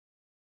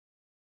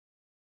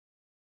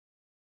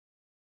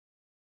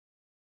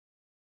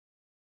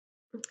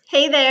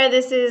Hey there,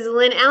 this is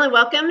Lynn Allen.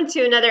 Welcome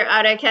to another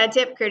AutoCAD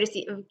tip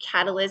courtesy of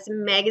Cadalyst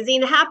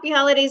magazine. Happy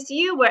holidays to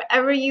you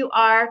wherever you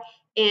are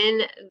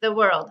in the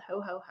world.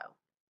 Ho, ho, ho.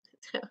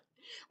 So, have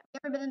you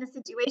ever been in a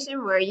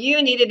situation where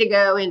you needed to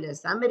go into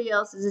somebody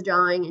else's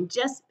drawing and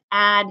just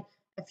add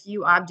a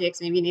few objects?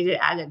 Maybe you needed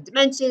to add a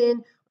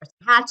dimension or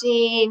some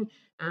hatching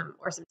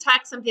or some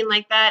text, something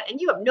like that,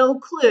 and you have no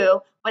clue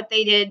what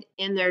they did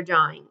in their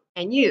drawing.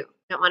 And you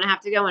don't want to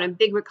have to go on a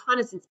big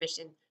reconnaissance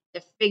mission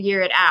to figure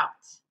it out.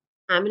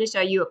 I'm going to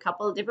show you a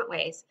couple of different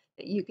ways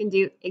that you can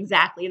do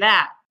exactly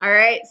that. All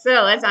right, so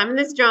I'm in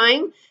this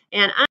drawing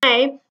and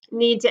I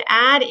need to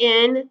add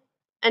in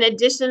an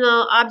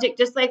additional object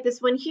just like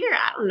this one here.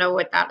 I don't know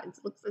what that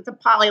is. It's a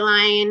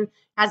polyline,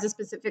 has a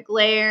specific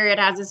layer, it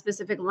has a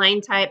specific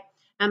line type.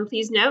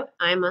 Please note,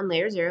 I'm on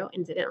layer 0,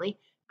 incidentally.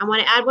 I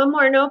want to add one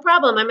more, no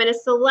problem. I'm going to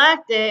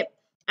select it.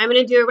 I'm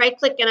going to do a right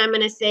click and I'm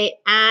going to say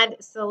add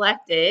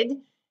selected.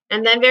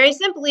 And then very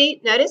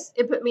simply, notice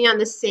it put me on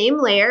the same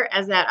layer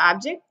as that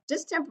object,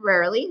 just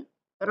temporarily.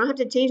 I don't have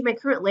to change my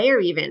current layer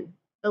even.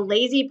 The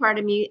lazy part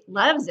of me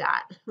loves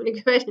that. I'm going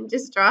to go ahead and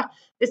just draw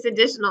this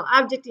additional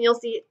object, and you'll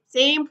see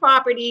same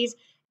properties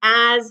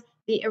as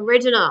the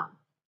original.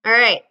 All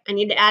right, I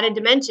need to add a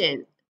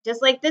dimension,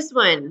 just like this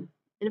one.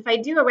 And if I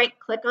do a right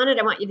click on it,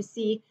 I want you to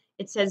see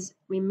it says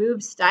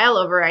remove style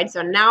override.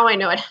 So now I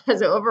know it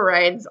has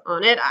overrides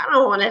on it. I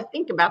don't want to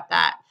think about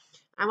that.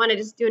 I want to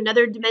just do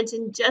another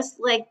dimension just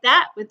like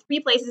that with 3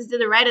 places to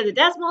the right of the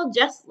decimal,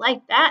 just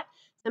like that.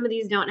 Some of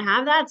these don't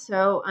have that,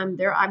 so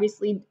they're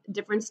obviously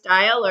different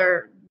style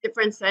or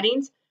different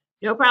settings.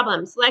 No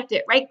problem. Select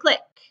it. Right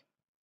click.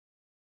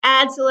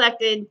 Add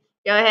selected.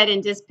 Go ahead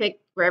and just pick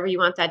wherever you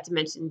want that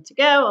dimension to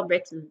go. I'll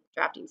break some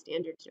drafting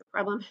standards, no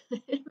problem.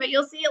 But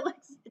you'll see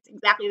it's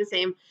exactly the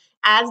same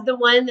as the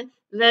one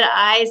that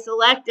I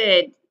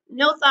selected.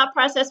 No thought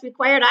process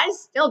required. I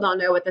still don't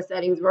know what the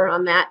settings were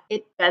on that.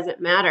 It doesn't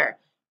matter.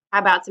 How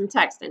about some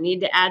text? I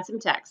need to add some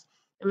text.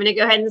 I'm going to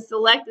go ahead and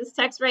select this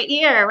text right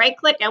here. Right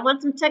click. I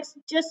want some text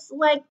just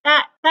like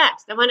that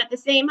text. I want it the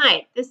same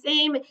height, the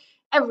same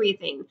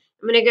everything.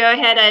 I'm going to go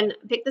ahead and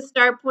pick the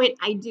start point.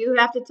 I do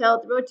have to tell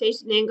it the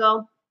rotation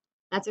angle.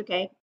 That's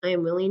okay. I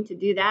am willing to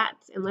do that.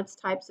 And let's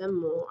type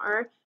some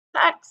more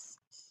text.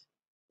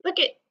 Look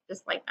at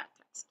just like that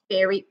text.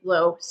 Very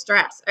low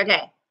stress.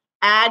 Okay.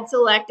 Add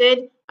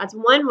selected. That's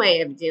one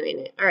way of doing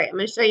it. All right. I'm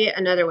going to show you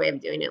another way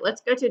of doing it. Let's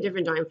go to a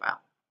different drawing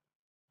file.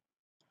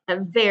 A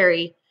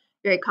very,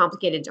 very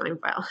complicated drawing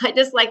file. I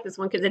just like this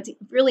one because it's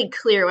really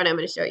clear what I'm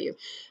going to show you.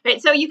 All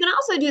right, so you can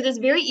also do this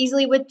very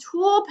easily with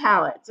tool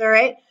palettes. All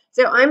right,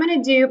 so I'm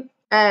going to do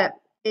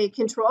a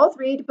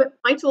Control-3 to put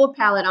my tool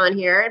palette on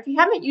here. If you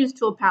haven't used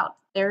tool palettes,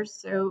 they're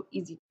so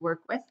easy to work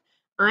with.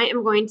 I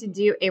am going to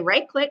do a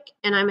right click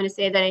and I'm going to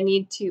say that I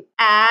need to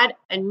add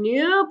a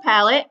new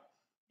palette.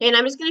 And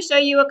I'm just going to show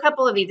you a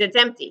couple of these. It's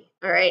empty.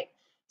 All right,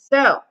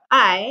 so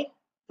I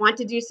want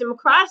to do some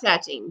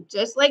cross-hatching,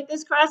 just like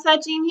this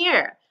cross-hatching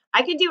here.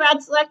 I could do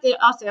add selected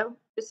also,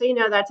 just so you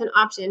know that's an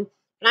option. And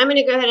I'm going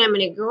to go ahead and I'm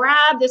going to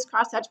grab this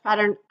cross-hatch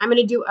pattern. I'm going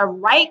to do a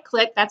right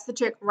click. That's the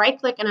trick. Right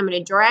click, and I'm going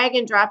to drag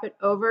and drop it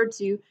over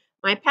to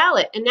my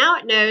palette. And now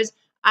it knows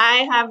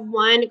I have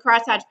one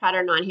cross-hatch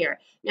pattern on here.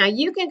 Now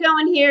you can go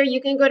in here, you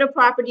can go to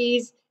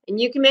properties, and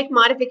you can make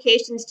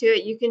modifications to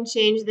it. You can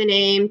change the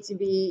name to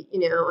be,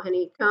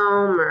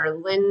 honeycomb or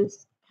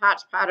Lynn's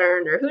hatch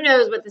pattern, or who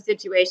knows what the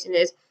situation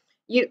is.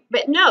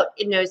 But note,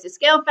 it knows the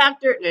scale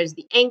factor, it knows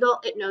the angle,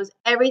 it knows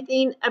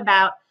everything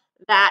about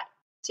that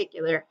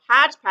particular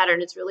hatch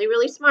pattern. It's really,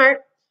 really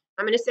smart.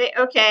 I'm going to say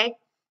okay,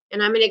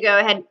 and I'm going to go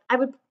ahead. I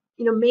would,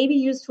 maybe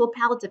use tool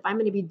palettes if I'm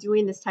going to be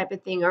doing this type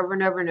of thing over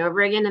and over and over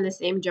again in the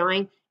same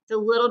drawing. It's a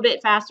little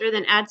bit faster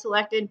than add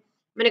selected.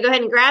 I'm going to go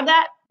ahead and grab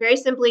that. Very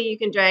simply, you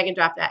can drag and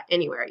drop that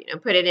anywhere.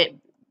 Put it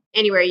in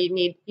anywhere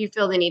you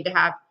feel the need to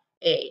have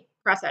a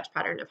crosshatch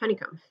pattern of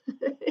honeycomb.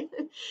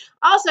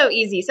 Also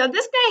easy. So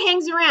this guy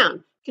hangs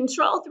around.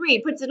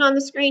 Control-3 puts it on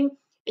the screen,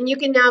 and you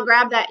can now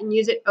grab that and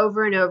use it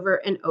over and over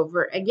and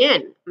over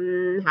again.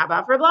 How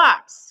about for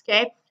blocks?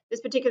 Okay,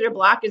 this particular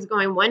block is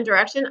going one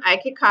direction. I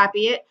could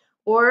copy it,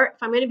 or if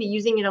I'm going to be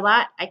using it a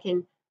lot, I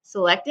can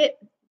select it,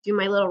 do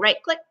my little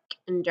right click,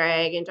 and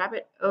drag and drop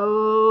it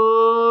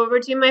over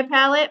to my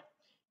palette.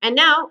 And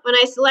now when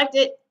I select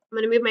it, I'm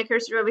going to move my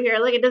cursor over here.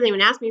 Look, it doesn't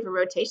even ask me for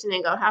rotation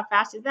angle. How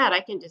fast is that? I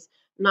can just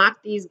knock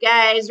these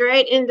guys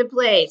right into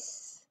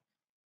place.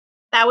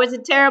 That was a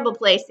terrible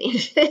placing.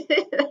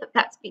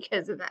 That's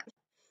because of that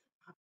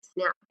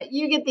snap. But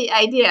you get the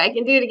idea. I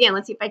can do it again.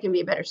 Let's see if I can be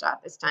a better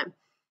shot this time.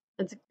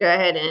 Let's go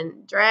ahead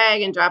and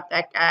drag and drop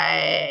that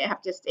guy. I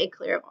have to stay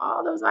clear of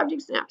all those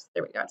object snaps.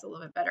 There we go. It's a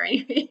little bit better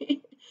anyway.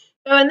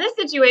 So in this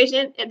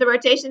situation, at the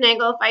rotation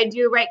angle, if I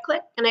do right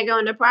click and I go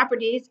into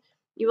properties,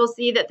 you will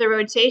see that the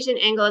rotation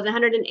angle is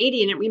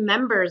 180 and it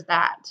remembers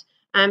that.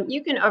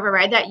 You can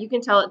override that. You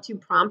can tell it to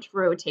prompt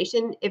for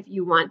rotation if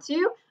you want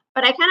to.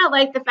 But I kind of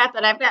like the fact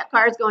that I've got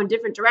cars going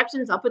different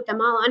directions. I'll put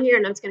them all on here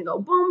and I'm just going to go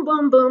boom,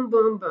 boom, boom,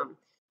 boom, boom.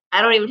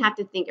 I don't even have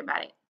to think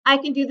about it. I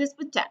can do this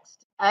with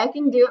text. I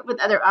can do it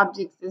with other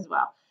objects as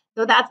well.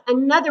 So that's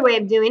another way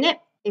of doing it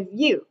if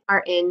you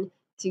are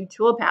into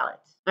tool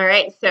palettes. All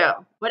right,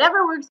 so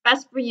whatever works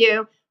best for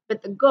you,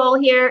 but the goal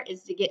here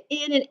is to get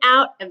in and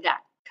out of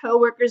that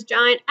coworker's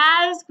drawing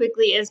as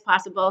quickly as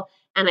possible.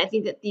 And I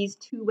think that these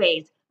two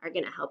ways are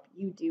going to help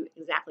you do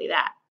exactly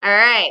that. All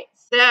right,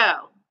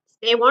 so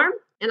stay warm,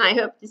 and I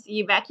hope to see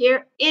you back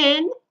here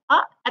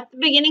at the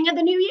beginning of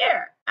the new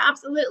year.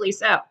 Absolutely.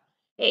 So,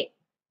 hey,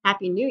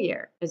 Happy New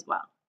Year as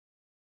well.